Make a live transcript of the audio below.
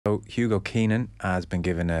So Hugo Keenan has been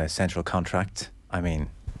given a central contract. I mean,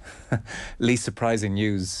 least surprising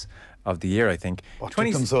news of the year, I think. What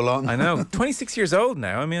took them so long? I know. 26 years old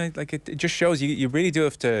now. I mean, it just shows you really do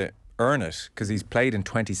have to earn it, because he's played in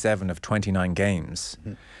 27 of 29 games.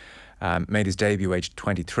 Made his debut aged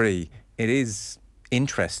 23. It is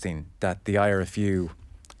interesting that the IRFU,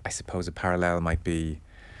 I suppose a parallel might be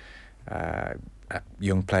a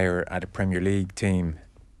young player at a Premier League team.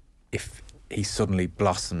 If he suddenly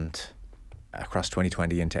blossomed across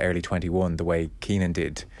 2020 into early 21 the way Keenan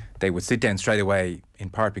did, they would sit down straight away, in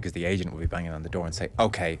part because the agent would be banging on the door and say,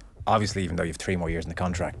 OK, obviously, even though you have 3 more years in the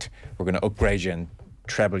contract, we're going to upgrade you and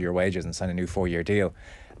treble your wages and sign a new 4-year deal.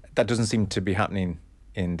 That doesn't seem to be happening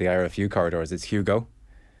in the IRFU corridors. It's Hugo,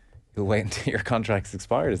 you'll wait until your contract's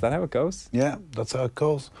expired. Is that how it goes? Yeah, that's how it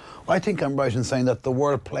goes. I think I'm right in saying that the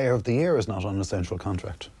World Player of the Year is not on a central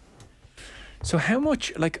contract. So how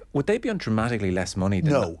much, would they be on dramatically less money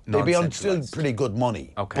than No, they'd be on still pretty good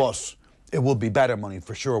money. Okay. But it would be better money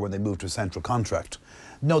for sure when they move to a central contract.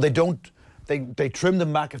 No, they don't. They trimmed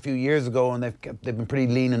them back a few years ago, and they've been pretty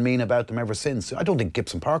lean and mean about them ever since. I don't think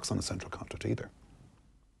Gibson Park's on a central contract either.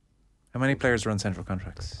 How many players are on central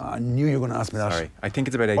contracts? I knew you were going to ask me that. Sorry, I think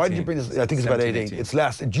it's about 18. Why did you bring this? I think it's about 18. It's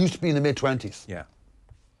less. It used to be in the mid-20s. Yeah.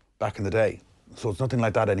 Back in the day. So it's nothing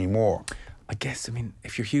like that anymore. I guess,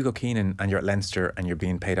 if you're Hugo Keenan and you're at Leinster and you're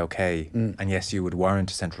being paid okay, and yes, you would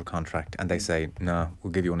warrant a central contract, and they say, no,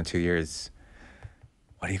 we'll give you 1 or 2 years,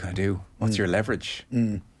 what are you going to do? What's your leverage?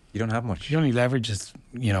 You don't have much. The only leverage is,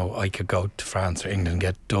 I could go to France or England and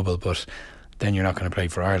get double, but then you're not going to play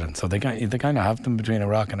for Ireland. So they kind of have them between a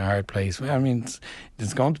rock and a hard place.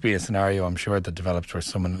 There's going to be a scenario, I'm sure, that develops where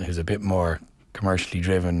someone who's a bit more commercially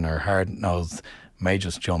driven or hard-nosed may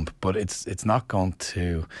just jump, but it's not going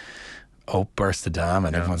to burst the dam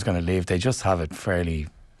and everyone's going to leave. They just have it fairly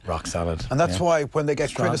rock solid. And that's why when they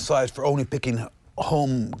get criticised for only picking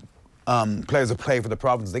home players that play for the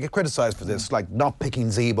province, they get criticised for this, like not picking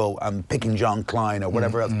Zebo and picking John Klein or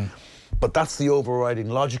whatever else. But that's the overriding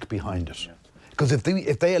logic behind it. Because if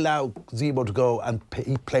they allow Zebo to go and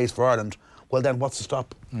he plays for Ireland, well then what's to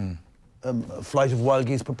stop a flight of wild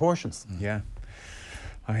geese proportions? Yeah.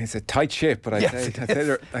 It's a tight ship, but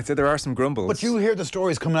I'd say there are some grumbles. But you hear the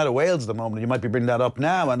stories coming out of Wales at the moment. You might be bringing that up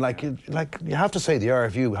now, and you have to say the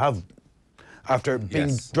RFU have, after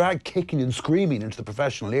being dragged kicking and screaming into the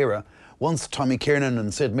professional era, once Tommy Kiernan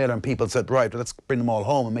and Sid Miller and people said, right, let's bring them all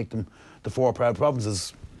home and make them the 4 proud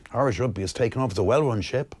provinces, Irish rugby has taken off as a well-run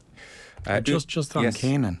ship. Just on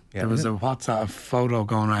Keenan, there was a photo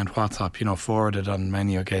going around WhatsApp, forwarded on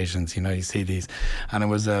many occasions, you see these, and it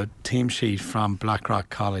was a team sheet from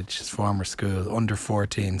Blackrock College, his former school, under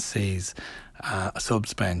 14 Cs, a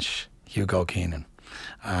subs bench, Hugo Keenan.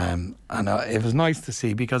 And it was nice to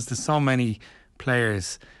see, because there's so many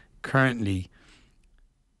players currently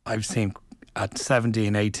I've seen at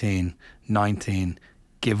 17, 18, 19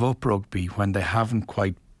 give up rugby when they haven't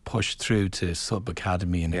quite pushed through to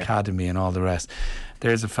sub-academy and academy and all the rest.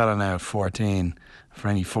 There's a fella now at 14, for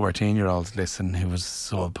any 14-year-olds listen, who was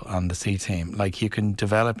sub on the C team. You can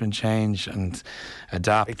develop and change and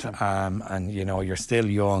adapt, and you're still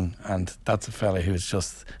young, and that's a fella who's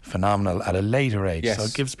just phenomenal at a later age. So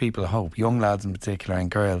it gives people hope, young lads in particular and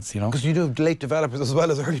girls, Because you do have late developers as well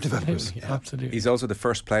as early developers. Absolutely. He's also the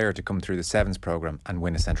first player to come through the Sevens programme and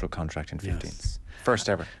win a central contract in 15s. Yes. First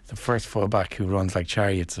ever. The first fullback who runs like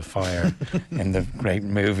chariots of fire in the great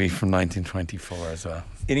movie from 1924 as well.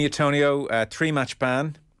 Uini Atonio, 3-match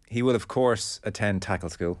ban. He will, of course, attend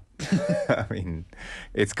tackle school.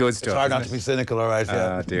 It's good stuff. It's hard not to be cynical, all right.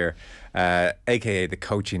 Oh, dear. AKA the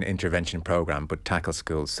coaching intervention programme, but tackle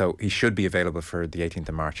school. So he should be available for the 18th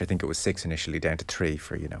of March. I think it was 6 initially, down to 3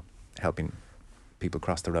 for, helping people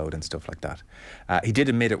cross the road and stuff like that. He did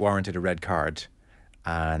admit it warranted a red card.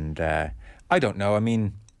 And I don't know.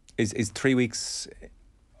 Is 3 weeks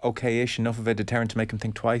okay-ish enough of a deterrent to make him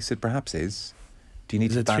think twice? It perhaps is. Do you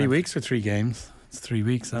need to ban 3 weeks or 3 games? It's 3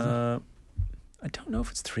 weeks, isn't it? I don't know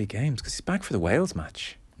if it's 3 games, because he's back for the Wales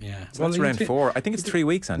match. Yeah. So that's round 4. I think it's 3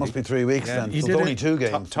 weeks, Andy. Must be 3 weeks then. So only 2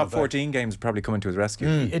 games. Top 14 games probably coming to his rescue.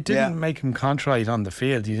 It didn't make him contrite on the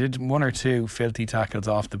field. He did 1 or 2 filthy tackles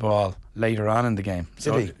off the ball later on in the game.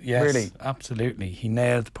 Did he? Yes, really? Absolutely. He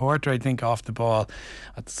nailed Porter, I think, off the ball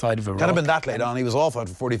at the side of a rock. Can't have been that late on. He was off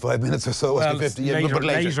after 45 minutes or so. Well, 50.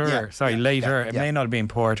 Later. Later. It may not have been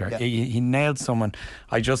Porter. Yeah. He nailed someone.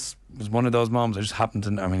 It was one of those moments. I just happened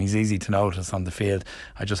to. He's easy to notice on the field.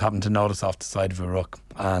 I just happened to notice off the side of a ruck,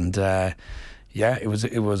 and it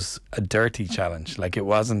was a dirty challenge. It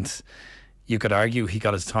wasn't. You could argue he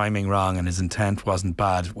got his timing wrong and his intent wasn't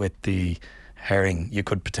bad with the Herring, you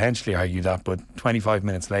could potentially argue that, but 25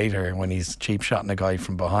 minutes later, when he's cheap shotting a guy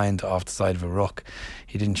from behind off the side of a ruck,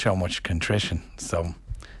 he didn't show much contrition. So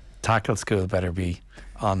tackle school better be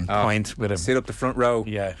on point with him. Sit up the front row.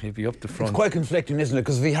 Yeah, he'd be up the front. It's quite conflicting, isn't it?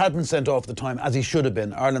 Because if he had been sent off at the time, as he should have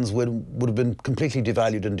been, Ireland's would have been completely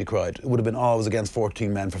devalued and decried. It would have been, it was against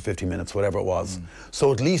 14 men for 50 minutes, whatever it was.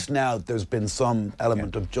 So at least now there's been some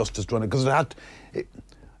element of justice done. Because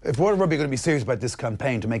if World Rugby are going to be serious about this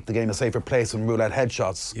campaign to make the game a safer place and rule out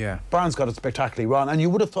headshots, Barnes got it spectacularly wrong. And you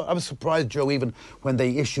would have thought, I was surprised, Joe, even when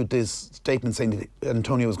they issued this statement saying that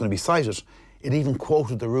Atonio was going to be cited, it even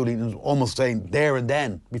quoted the ruling, almost saying there and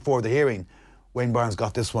then, before the hearing, Wayne Barnes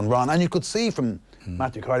got this one wrong. And you could see from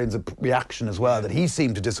Matthew Carling's reaction as well that he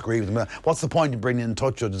seemed to disagree with him. What's the point of bringing in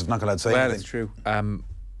touch judges if not going to say anything? Well, it's true.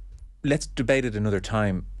 Let's debate it another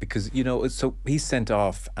time, because, you know, so he's sent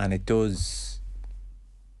off, and it does...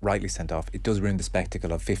 rightly sent off, it does ruin the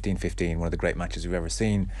spectacle of 15-15, one of the great matches we've ever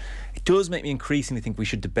seen. It does make me increasingly think we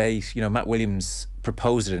should debate, you know, Matt Williams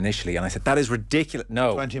proposed it initially, and I said, that is ridiculous.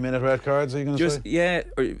 No. 20-minute red cards, are you going to say? Yeah,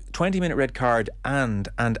 20-minute red card, and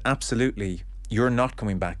absolutely, you're not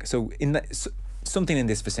coming back. So in that, something in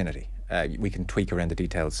this vicinity, we can tweak around the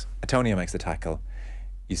details. Atonio makes the tackle.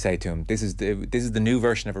 You say to him, this is the new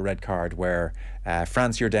version of a red card where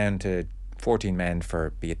France, you're down to 14 men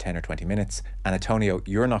for be it 10 or 20 minutes, and Atonio,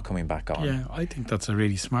 you're not coming back on. Yeah, I think that's a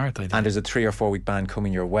really smart idea. And there's a 3 or 4 week ban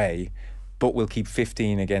coming your way, but we'll keep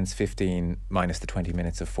 15 against 15 minus the 20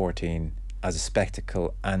 minutes of 14 as a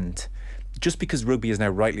spectacle. And just because rugby is now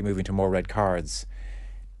rightly moving to more red cards,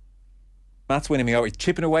 Matt's winning me over. He's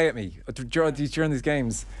chipping away at me during these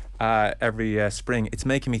games every spring. It's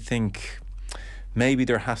making me think maybe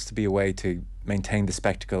there has to be a way to maintain the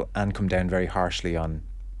spectacle and come down very harshly on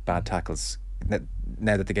bad tackles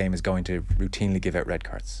now that the game is going to routinely give out red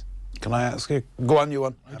cards. Can I ask you? Go on, you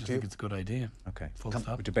one. I just think it's a good idea. Okay. Full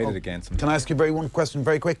stop. We debate it again sometime. Can I ask you one question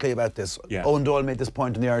very quickly about this? Yeah. Owen Doyle made this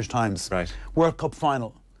point in the Irish Times. Right. World Cup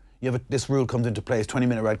final. This rule comes into place,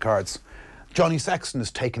 20-minute red cards. Johnny Sexton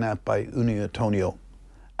is taken out by Uini Atonio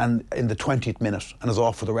and in the 20th minute and is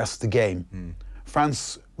off for the rest of the game.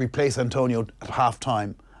 France replace Antonio at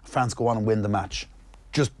half-time. France go on and win the match.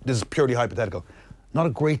 This is purely hypothetical. Not a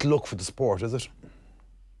great look for the sport, is it?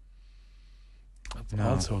 That's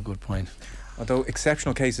also a good point. Although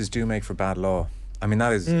exceptional cases do make for bad law. I mean,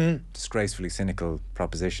 that is a disgracefully cynical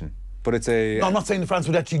proposition. But it's a... No, I'm not saying that France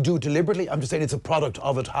would actually do it deliberately. I'm just saying it's a product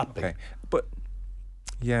of it happening. Okay. But,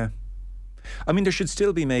 yeah. I mean, there should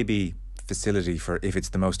still be maybe facility for if it's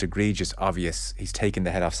the most egregious, obvious, he's taken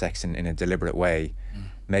the head off Sexton in a deliberate way.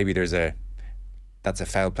 Maybe that's a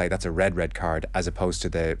foul play, that's a red card, as opposed to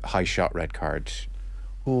the high shot red card.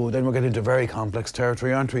 Oh, then we're getting into very complex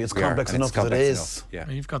territory, aren't we? It's complex enough as it is. Yeah.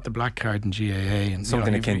 You've got the black card in GAA and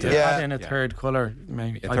something akin to that. Add in a third colour,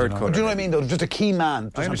 maybe. A third colour. Do you know what I mean, though? Just a key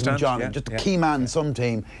man. I understand. Just a key man in some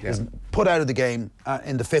team is put out of the game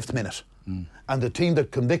in the 5th minute. And the team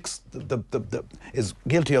that convicts is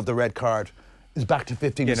guilty of the red card is back to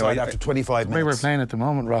 15 after 25 minutes. We were playing at the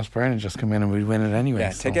moment, Ross Byrne just come in and we'd win it anyway.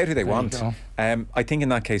 Yeah, take out who they want. I think in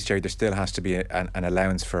that case, Jerry, there still has to be an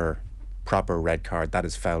allowance for proper red card. That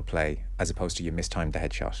is foul play, as opposed to you mistimed the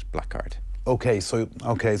headshot, black card. Okay, so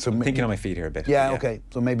I'm thinking on my feet here a bit. Yeah, okay.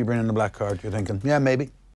 So maybe bring in the black card, you're thinking. Yeah,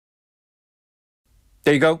 maybe.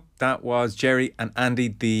 There you go. That was Jerry and Andy.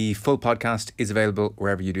 The full podcast is available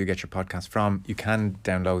wherever you do get your podcast from. You can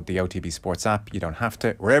download the OTB Sports app. You don't have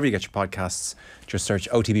to. Wherever you get your podcasts, just search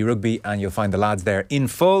OTB Rugby and you'll find the lads there in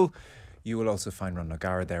full. You will also find Ron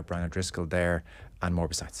O'Gara there, Brian O'Driscoll there, and more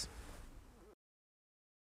besides.